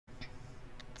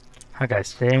Hi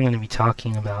guys, today I'm going to be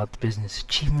talking about the Business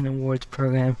Achievement Awards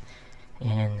program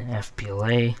in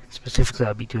FBLA. Specifically,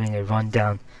 I'll be doing a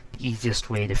rundown, the easiest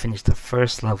way to finish the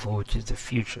first level, which is the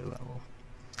future level.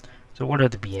 So what are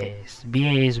the BAs? The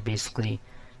BAs are basically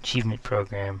achievement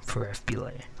program for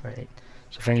FBLA, right?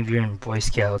 So if any of you are in Boy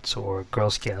Scouts or Girl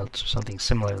Scouts or something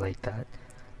similar like that,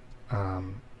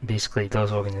 basically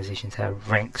those organizations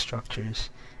have rank structures,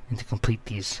 and to complete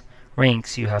these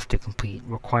ranks you have to complete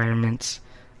requirements,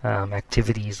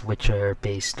 activities which are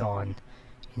based on,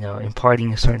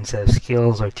 imparting a certain set of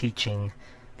skills or teaching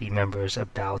the members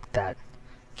about that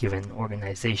given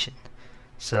organization.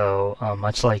 So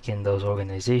much like in those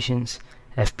organizations,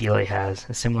 FBLA has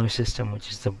a similar system,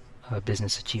 which is the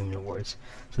Business Achievement Awards.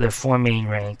 So there are four main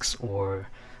ranks or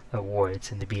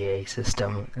awards in the BA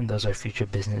system, and those are Future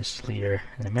Business Leader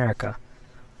in America,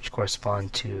 which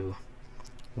correspond to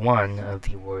one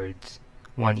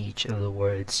each of the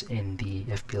words in the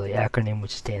FBLA acronym,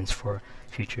 which stands for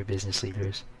Future Business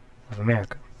Leaders of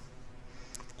America.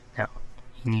 Now,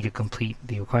 you need to complete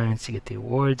the requirements to get the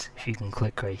awards. If you can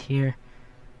click right here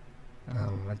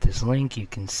at this link, you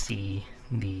can see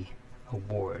the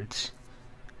awards,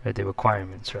 or the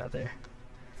requirements rather,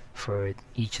 for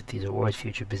each of these awards,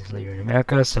 Future Business Leader in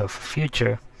America. So for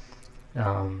Future,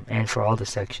 and for all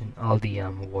the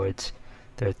awards,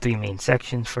 there are three main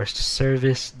sections. First is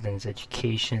service, then is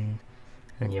education,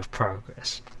 and then you have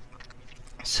progress.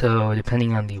 So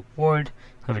depending on the award,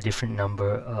 you have a different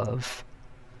number of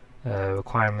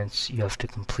requirements you have to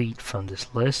complete from this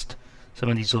list. Some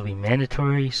of these will be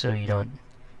mandatory, so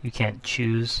you can't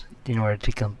choose. In order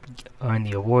to earn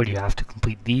the award, you have to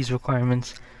complete these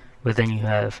requirements, but then you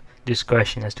have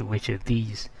discretion as to which of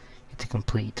these you have to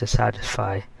complete to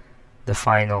satisfy the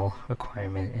final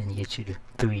requirement and get you to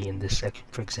 3 in this section,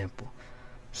 for example.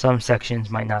 Some sections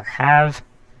might not have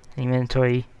any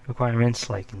mandatory requirements,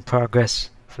 like in progress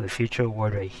for the future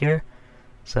award right here.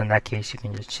 So in that case, you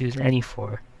can just choose any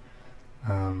 4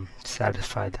 to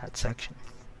satisfy that section.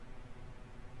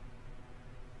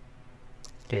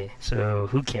 Okay, so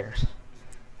who cares?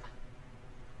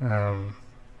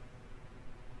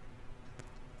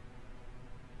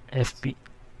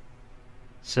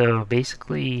 So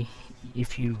basically,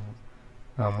 if you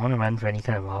want to run for any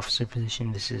kind of officer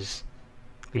position, this is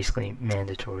basically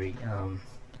mandatory.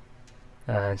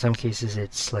 In some cases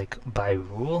it's like by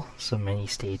rule, so many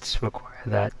states require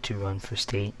that to run for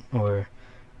state or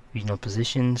regional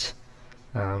positions.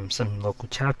 Some local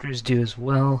chapters do as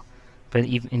well, but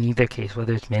in either case,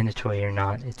 whether it's mandatory or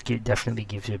not, it definitely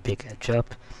gives you a big edge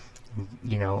up.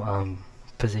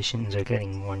 Positions are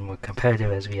getting more and more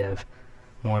competitive as we have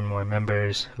more and more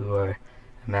members who are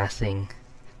amassing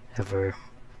ever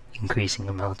increasing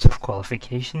amounts of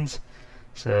qualifications.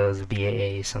 So the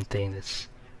BAA is something that's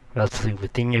relatively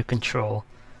within your control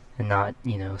and not,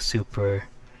 super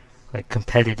like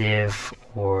competitive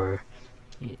or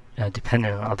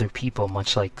dependent on other people,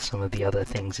 much like some of the other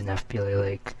things in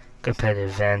FBLA, like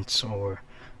competitive events or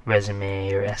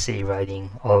resume or essay writing,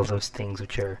 all of those things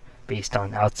which are based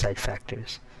on outside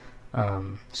factors.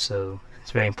 So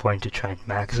it's very important to try and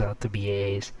max out the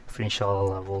BAAs, finish all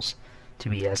the levels, to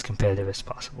be as competitive as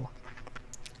possible.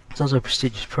 It's also a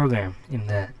prestigious program in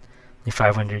that only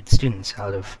 500 students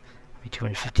out of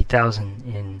 250,000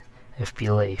 in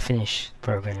FBLA finish the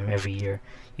program every year.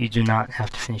 You do not have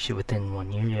to finish it within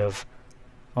 1 year. You have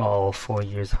all 4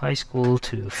 years of high school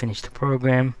to finish the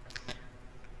program.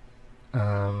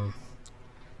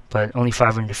 But only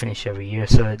 500 finish every year,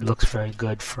 so it looks very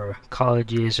good for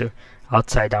colleges or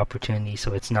outside opportunities.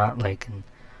 So it's not like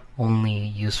only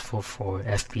useful for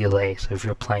FBLA. So if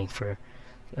you're applying for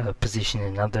a position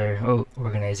in another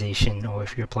organization, or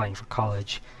if you're applying for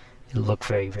college, it'll look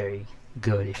very, very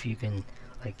good if you can,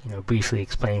 briefly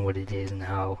explain what it is and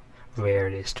how rare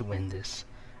it is to win this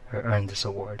or earn this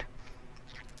award.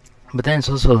 But then it's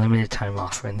also a limited time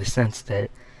offer, in the sense that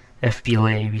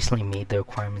FBLA recently made the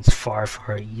requirements far,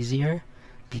 far easier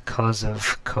because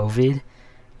of COVID,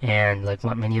 and like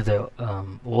what many of the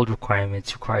old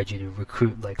requirements required you to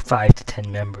recruit like 5 to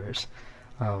 10 members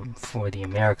for the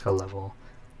America level.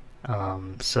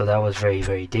 So that was very,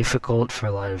 very difficult for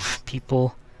a lot of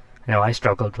people. I know I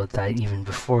struggled with that even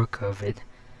before COVID,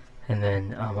 and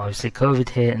then obviously COVID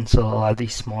hit, and so a lot of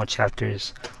these small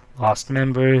chapters lost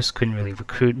members, couldn't really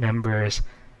recruit members.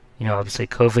 Obviously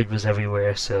COVID was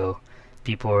everywhere, so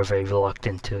people were very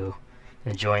reluctant to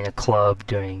join a club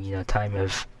during, time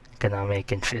of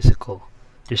economic and physical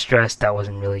distress. That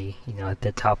wasn't really, at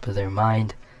the top of their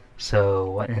mind. So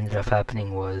what ended up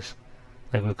happening was,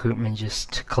 recruitment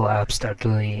just collapsed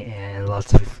utterly, and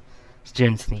lots of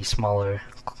students in these smaller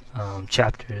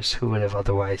chapters who would have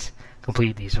otherwise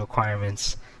completed these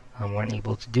requirements weren't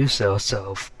able to do so.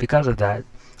 So because of that,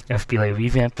 FBLA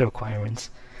revamped the requirements.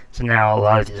 So now a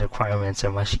lot of these requirements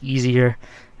are much easier,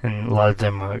 and a lot of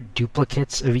them are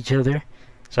duplicates of each other.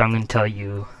 So I'm going to tell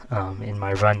you in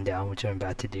my rundown, which I'm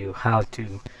about to do, how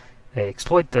to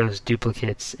exploit those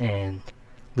duplicates and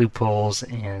loopholes,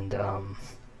 and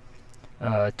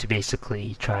to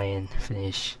basically try and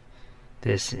finish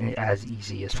this in as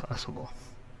easy as possible,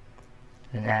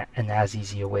 and as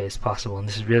easy a way as possible. And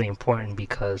this is really important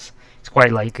because it's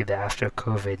quite likely that after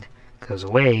COVID goes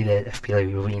away, that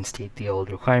FBLA will reinstate the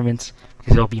old requirements,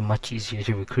 because it'll be much easier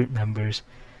to recruit members,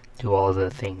 do all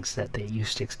the things that they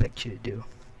used to expect you to do.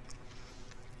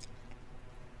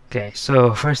 Okay,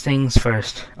 so first things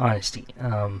first, honesty.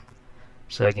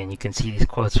 So again, you can see these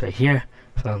quotes right here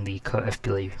from the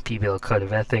FBLA Code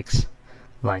of Ethics.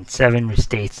 Line 7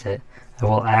 restates that I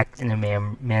will act in a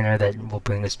manner that will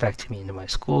bring respect to me into my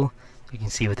school. You can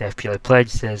see what the FBLA pledge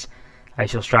says: I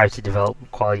shall strive to develop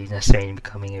qualities necessary in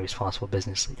becoming a responsible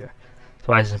business leader.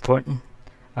 So why is this important?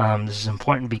 This is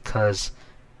important because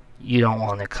you don't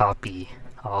want to copy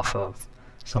off of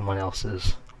someone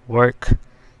else's work.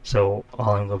 So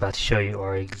all I'm about to show you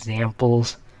are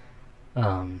examples,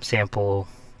 sample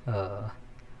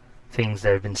things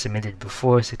that have been submitted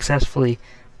before successfully,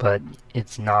 but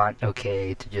it's not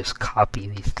okay to just copy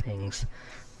these things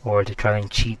or to try and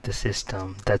cheat the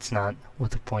system. That's not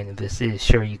what the point of this is.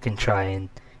 Sure, you can try and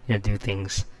do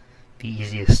things the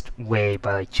easiest way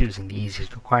by choosing the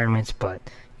easiest requirements, but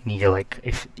you need to,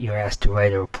 if you're asked to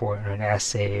write a report or an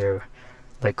essay, or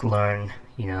learn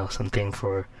something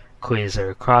for a quiz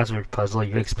or a crossword puzzle,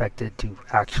 you're expected to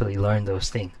actually learn those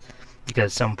things, because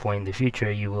at some point in the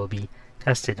future you will be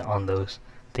tested on those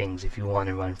things if you want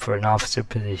to run for an officer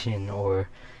position, or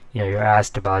you're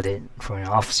asked about it for an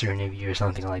officer interview or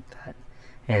something like that.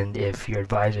 And if your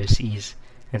advisor sees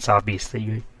it's obvious that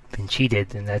you've been cheated,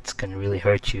 then that's going to really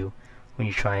hurt you when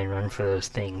you try and run for those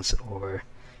things, or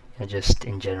just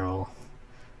in general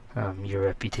your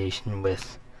reputation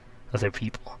with other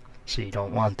people. So you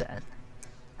don't want that.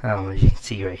 As you can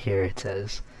see right here, it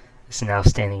says it's an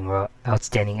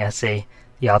outstanding essay.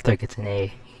 The author gets an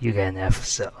A, you get an F.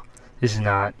 So this is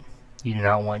not, you do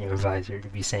not want your advisor to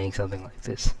be saying something like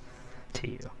this to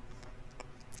you.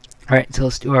 Alright, so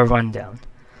let's do our rundown.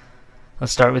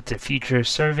 Let's start with the future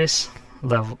service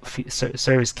level,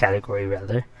 service category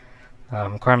rather.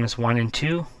 Requirements 1 and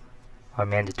 2 are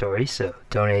mandatory, so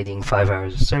donating 5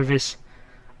 hours of service.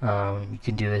 You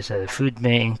can do this at a food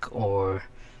bank, or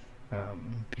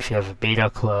if you have a beta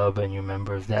club and you're a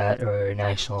member of that, or a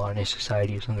National Honor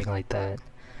Society or something like that.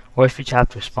 Or if your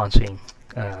chapter is sponsoring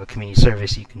community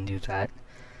service, you can do that.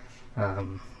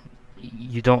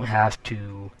 You don't have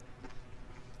to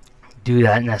do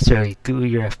that necessarily through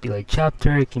your FBLA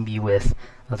chapter. It can be with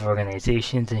other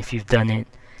organizations, and if you've done it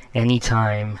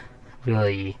anytime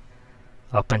really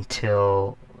up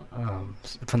until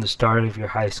from the start of your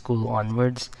high school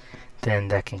onwards, then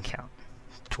that can count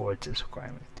towards this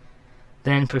requirement.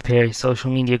 Then prepare a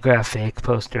social media graphic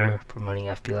poster promoting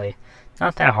FBLA.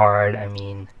 Not that hard. I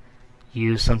mean,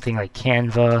 use something like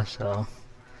Canva. So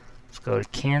let's go to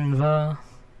Canva.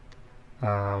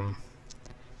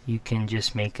 You can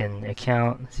just make an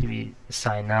account,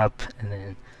 sign up, and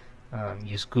then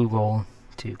use Google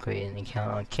to create an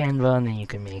account on Canva, and then you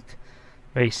can make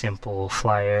a very simple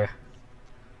flyer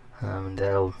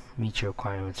that'll meet your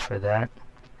requirements for that.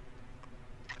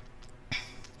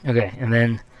 Okay, and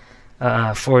then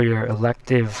for your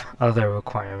elective other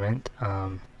requirement,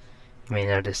 you may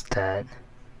notice that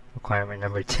requirement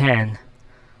number 10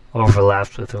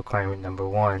 overlaps with requirement number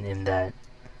 1, in that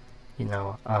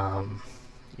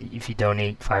if you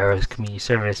donate 5 hours community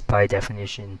service, by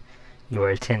definition you are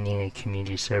attending a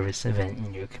community service event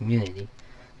in your community.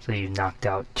 So you've knocked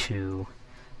out 2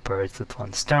 birds with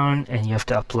 1 stone, and you have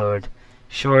to upload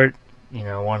short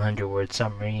 100-word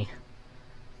summary.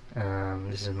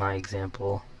 This is my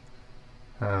example.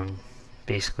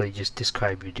 Basically just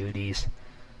describe your duties,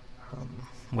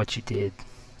 what you did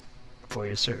for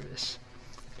your service.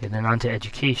 And then on to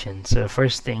education. So the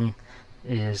first thing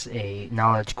is a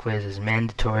knowledge quiz is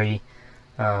mandatory.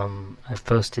 I've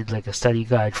posted a study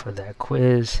guide for that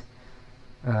quiz.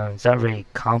 It's not very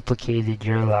complicated.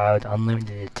 You're allowed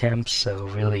unlimited attempts, so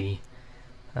really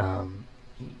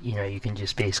you can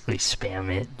just basically spam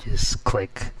it, just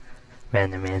click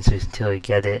random answers until you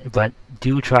get it. But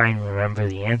do try and remember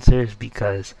the answers,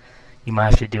 because you might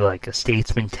have to do a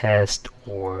statesman test,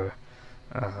 or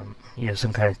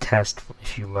some kind of test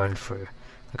if you run for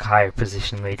a higher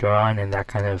position later on, and that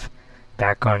kind of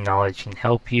background knowledge can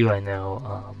help you. I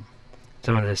know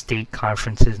some of the state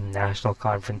conferences and national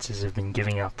conferences have been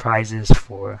giving out prizes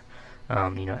for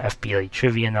FBLA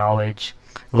trivia knowledge.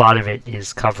 A lot of it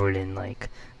is covered in like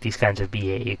these kinds of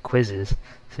BAA quizzes.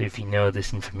 So if you know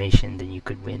this information, then you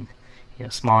could win,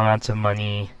 small amounts of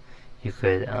money. You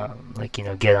could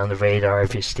get on the radar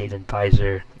of your state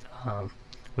advisor,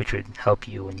 which would help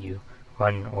you when you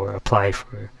run or apply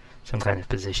for some kind of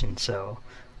position. So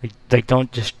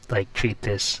don't just treat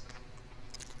this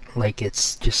like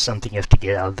it's just something you have to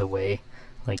get out of the way.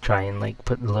 Try and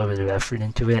put a little bit of effort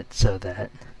into it so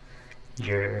that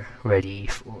you're ready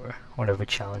for whatever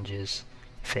challenges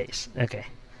you face. Okay.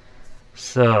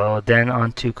 So then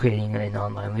on to creating an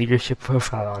online leadership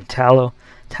profile on Tallo.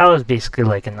 Tallo is basically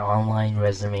like an online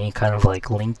resume, kind of like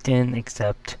LinkedIn,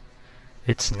 except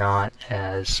it's not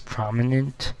as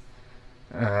prominent.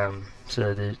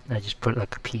 So I just put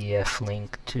like a PDF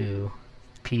link to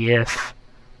PDF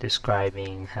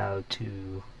describing how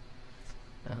to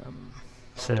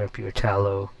set up your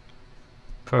Tallo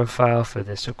profile for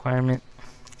this requirement.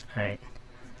 Alright.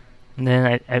 And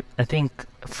then I think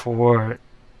for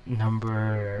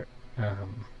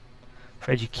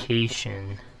for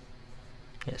education,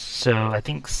 yes, so I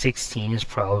think 16 is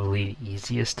probably the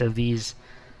easiest of these.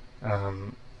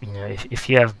 If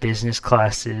you have business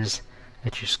classes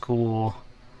at your school,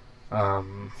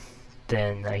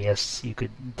 then I guess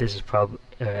this is probably,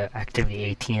 activity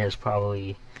 18 is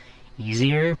probably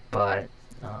easier, but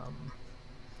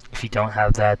if you don't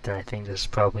have that, then I think this is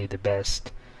probably the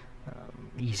best,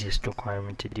 easiest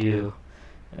requirement to do.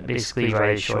 Basically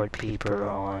write a short paper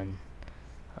on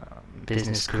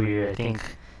business career. I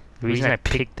think the reason I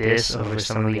picked this over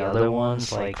some of the other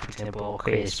ones, like for example,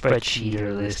 create a spreadsheet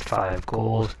or list 5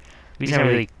 goals. The reason I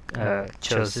really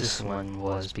chose this one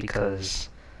was because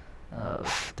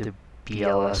of the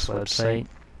BLS website.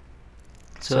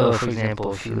 So for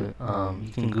example, if you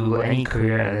can Google any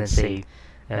career and then say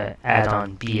add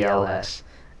on BLS,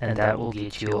 and that will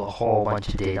get you a whole bunch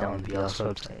of data on the BLS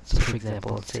website. So for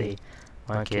example, let's say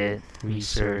market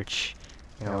research,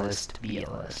 list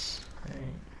BLS. Right.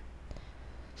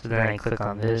 So then I click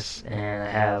on this, and I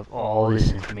have all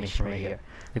this information right here.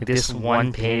 Like this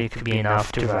one page could be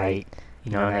enough to write, a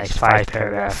nice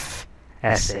 5-paragraph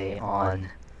essay on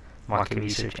market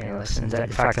research analysts. And in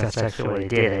fact, that's actually what I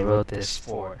did. I wrote this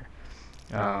for,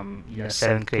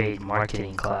 7th grade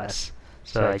marketing class.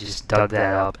 So I just dug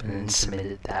that up and then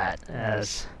submitted that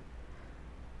as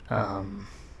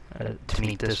to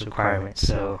meet this requirement.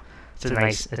 So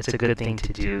it's a good thing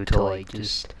to do to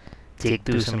just dig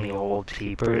through some of your old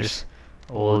papers,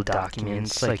 old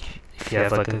documents. Like if you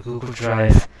have like a Google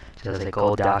Drive, just like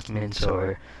old documents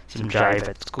or some drive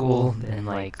at school, then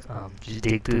just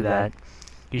dig through that.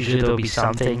 Usually there'll be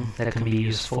something that can be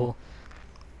useful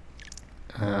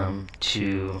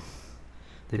to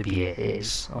the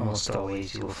BAAs. Almost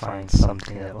always you'll find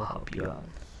something that will help you out.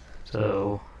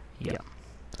 So yeah.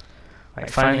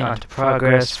 Alright, finally on to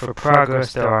progress. For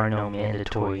progress, there are no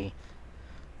mandatory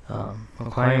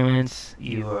requirements.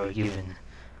 You are given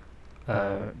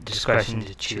discretion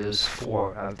to choose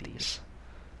 4 of these.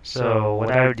 So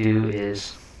what I would do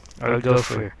is I would go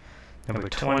for number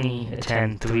 20,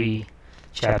 attend 3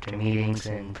 chapter meetings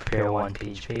and prepare a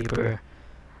 1-page paper.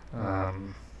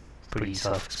 Pretty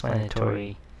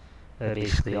self-explanatory.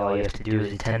 Basically all you have to do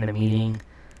is attend the meeting,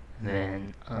 and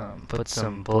then put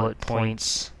some bullet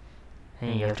points,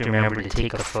 and you have to remember to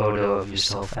take a photo of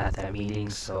yourself at that meeting.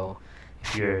 So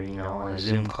if you're on a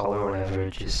Zoom call or whatever,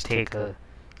 just take a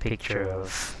picture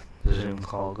of the Zoom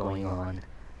call going on.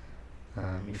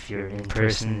 If you're in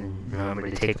person, remember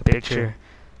to take a picture.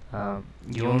 I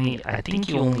think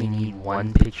you only need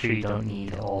 1 picture, you don't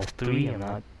need all 3. I'm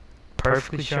not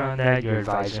perfectly sure on that. Your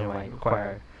advisor might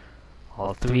require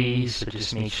all 3, so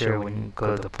just make sure when you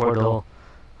go to the portal,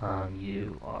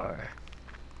 you are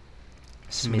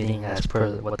submitting as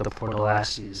per what the portal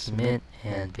asks you to submit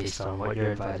and based on what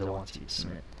your advisor wants you to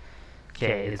submit.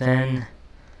 Okay, then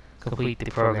complete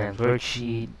the program's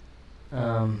worksheet.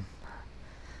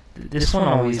 This one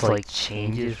always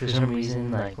changes for some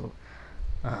reason.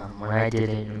 When I did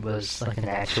it, it was like an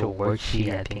actual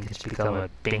worksheet. I think it's become a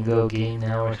bingo game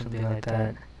now or something like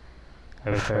that,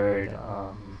 I've heard.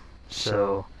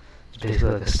 So it's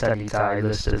basically like a study guide,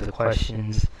 list of the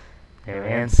questions, their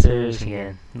answers.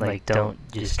 Again, don't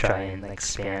just try and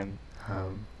spam.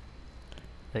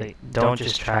 Don't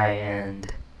just try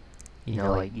and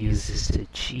use this to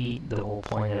cheat. The whole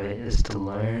point of it is to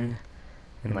learn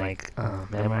and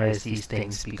memorize these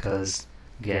things, because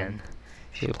again,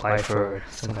 if you apply for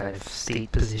some kind of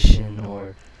state position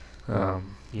or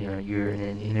you're in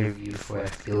an interview for an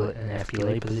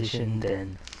FBLA position,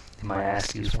 then they might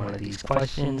ask you one of these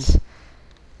questions,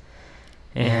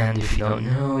 And if you don't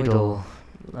know, it'll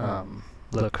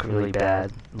look really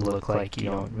bad, look like you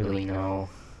don't really know.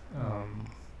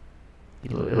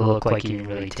 It'll look like you didn't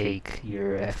really take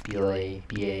your FBLA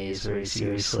BAs very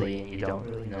seriously and you don't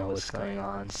really know what's going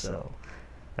on, so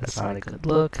that's not a good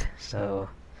look. So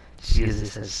just use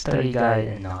this as a study guide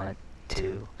and not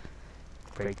to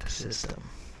break the system.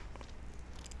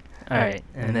 Alright,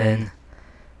 and then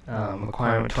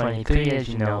requirement 23, as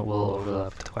you know, will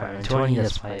overlap with requirement 20.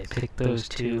 That's why I picked those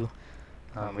two.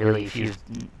 Really, if you've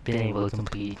been able to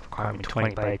complete requirement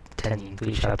 20 by attending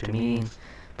 3 chapter meetings,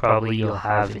 probably you'll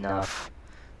have enough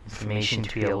information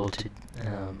to be able to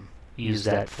use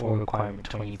that for requirement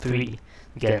 23.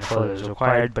 Again, a photo is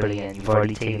required, but again, you've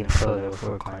already taken a photo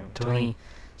for requirement 20,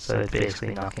 so it's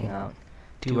basically knocking out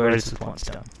 2 birds with 1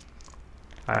 stone.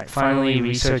 Alright, finally,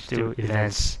 research through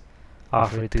events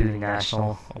offered through the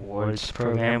National Awards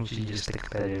Program, which is just the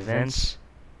competitive events.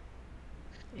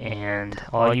 And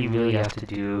all you really have to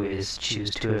do is choose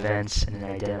 2 events and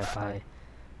then identify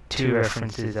 2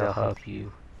 references that'll help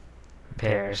you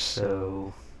prepare.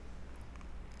 So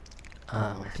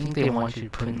I think they want you to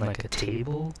put in like a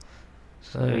table.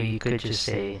 So you could just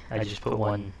say, I just put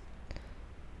one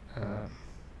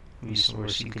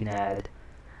resource you can add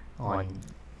on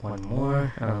one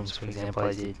more. So for example,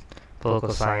 I did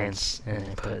political science and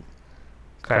I put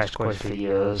crash course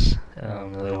videos.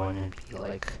 Another one would be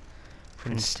like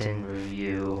Princeton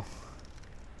Review,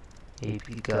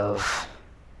 AP Gov,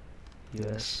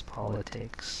 US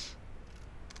Politics,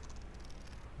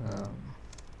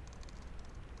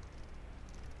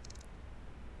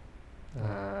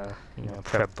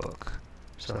 prep book,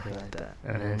 something like that.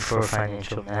 And then for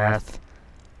financial math,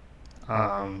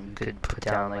 you could put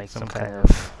down like some kind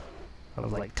of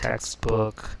like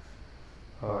textbook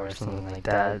or something like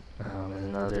that as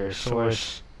another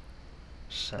source.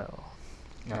 So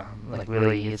like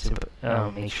really, it's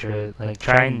make sure like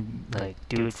try and like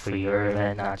do it for your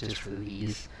event, not just for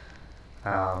these,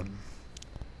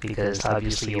 because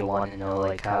obviously you'll want to know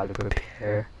like how to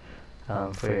prepare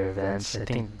for your events. I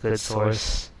think a good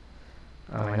source,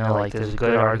 I know like there's a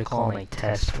good article on like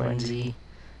Test Frenzy.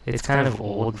 It's kind of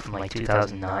old, from like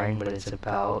 2009, but it's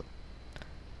about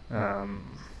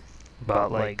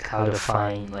like how to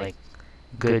find like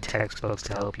good textbooks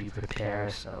to help you prepare.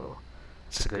 So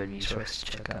it's a good resource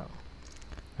to check out.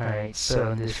 Alright,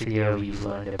 so in this video we've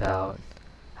learned about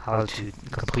how to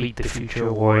complete the Future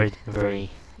Award very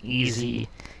easy,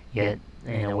 yet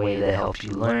in a way that helps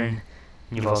you learn.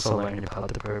 And you've also learned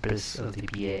about the purpose of the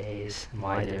BAAs and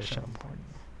why they're so important.